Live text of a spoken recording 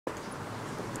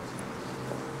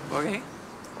Okay?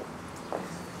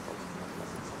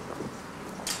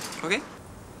 Okay?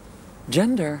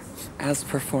 Gender as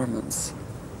performance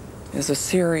is a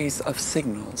series of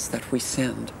signals that we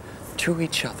send to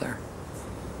each other.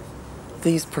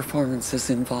 These performances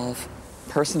involve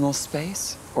personal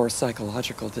space or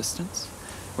psychological distance,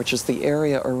 which is the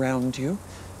area around you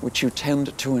which you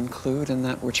tend to include in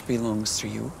that which belongs to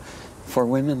you. For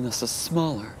women, this is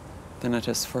smaller than it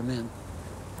is for men.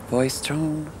 Voice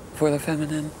tone for the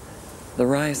feminine, the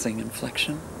rising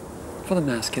inflection. For the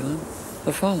masculine,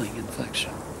 the falling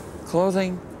inflection.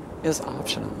 Clothing is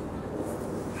optional.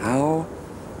 How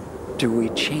do we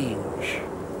change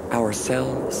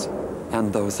ourselves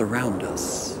and those around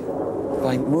us?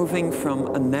 By moving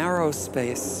from a narrow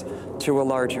space to a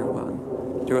larger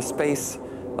one, to a space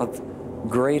of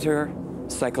greater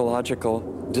psychological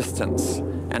distance,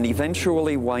 and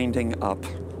eventually winding up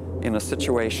in a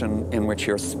situation in which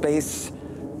your space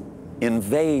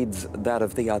invades that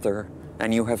of the other,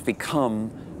 and you have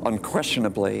become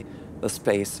unquestionably the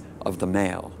space of the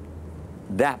male.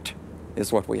 That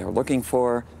is what we are looking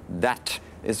for. That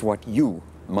is what you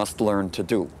must learn to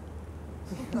do.